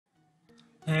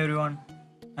Hey everyone,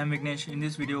 I'm Vignesh. In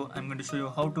this video, I'm going to show you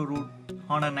how to root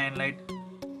Honor 9 Lite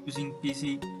using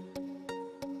PC,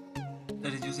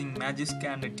 that is using Magisk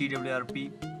and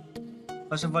TWRP.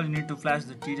 First of all, you need to flash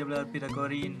the TWRP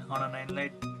recovery in Honor 9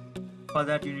 Lite. For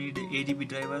that, you need ADB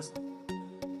drivers.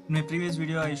 In my previous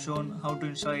video, I shown how to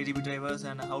install ADB drivers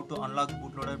and how to unlock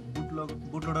bootloader.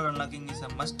 Bootloader unlocking is a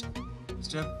must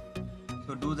step,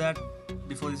 so do that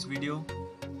before this video.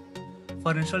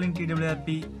 For installing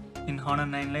TWRP in Honor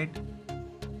 9 Lite,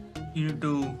 you need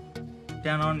to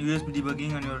turn on USB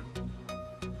debugging on your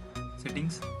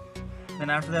settings.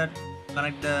 Then after that,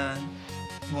 connect the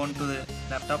phone to the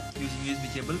laptop using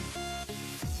USB cable.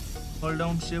 Hold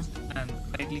down shift and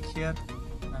right click here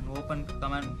and open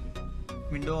command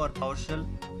window or PowerShell.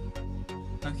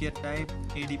 Now here type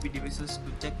ADB devices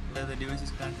to check whether the device is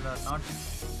connected or not.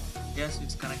 Yes,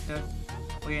 it's connected.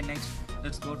 Okay, next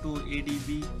let's go to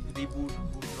ADB reboot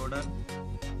bootloader.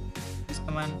 This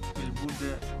command will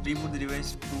reboot the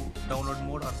device to download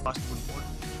mode or fast boot mode.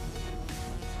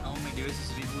 Now my device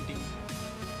is rebooting.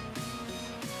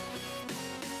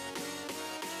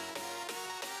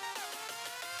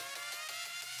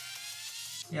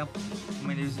 Yep,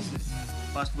 my device is in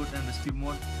fast boot and rescue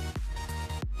mode.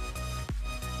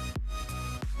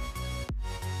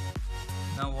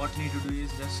 Now what you need to do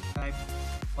is just type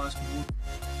fast boot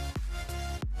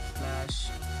slash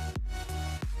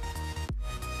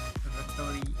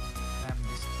recovery RAM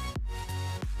disk.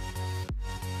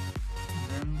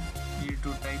 Then you need to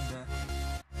type the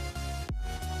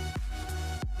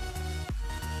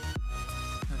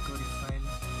recovery file.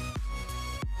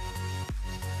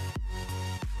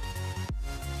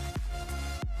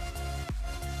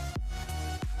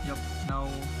 Yep, now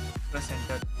press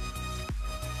enter.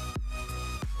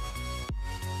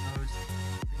 Now it's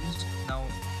finished. Now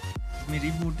let me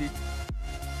reboot it.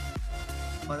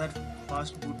 For that,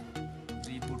 fast boot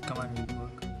reboot command will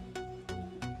work.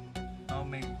 Now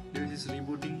my device is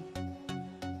rebooting.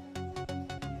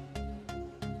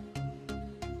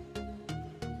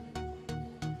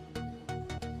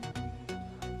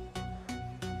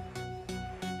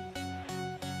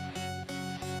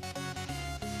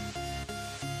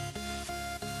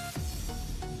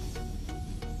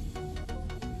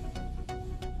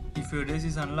 If your device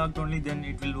is unlocked only, then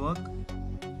it will work.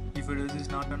 If your device is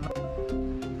not unlocked,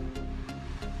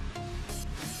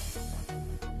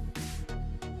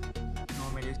 no,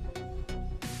 my device.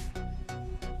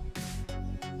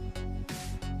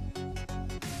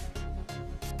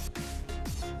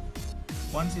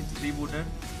 Once it's rebooted,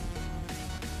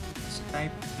 just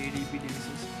type ADB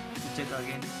devices to check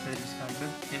again whether it's connected.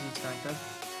 Yes, it's connected.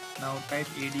 Now type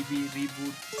ADB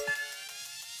reboot.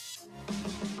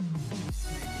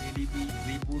 ADB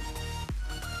reboot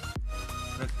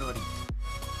recovery.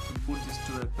 Boot this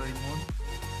to recovery mode.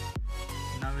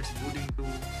 Now it's booting to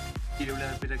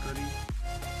TWRP recovery.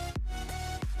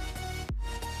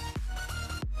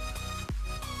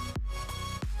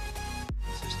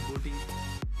 It's just booting.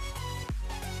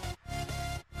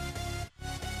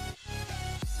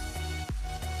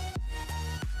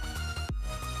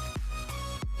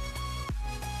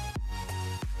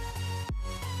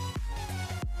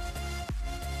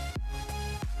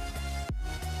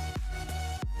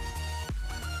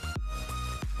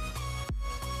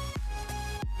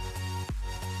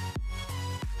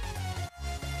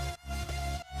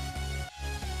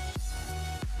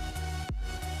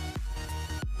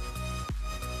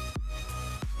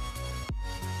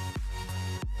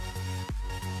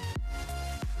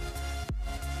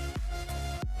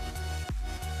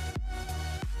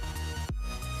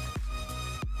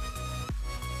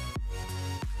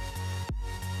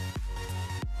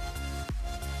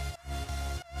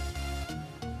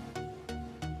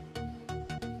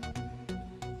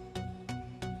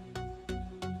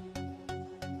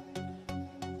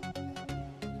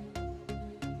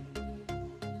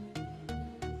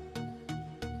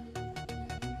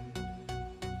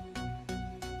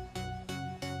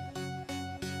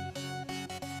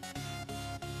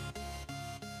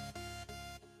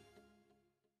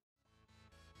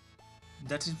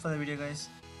 That's it for the video, guys.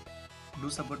 Do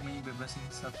support me by pressing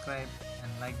subscribe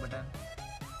and like button.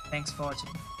 Thanks for watching.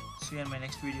 See you in my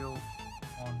next video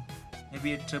on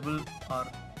maybe a treble or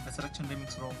resurrection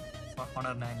remix ROM for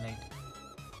Honor 9 Lite.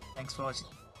 Thanks for watching.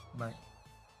 Bye.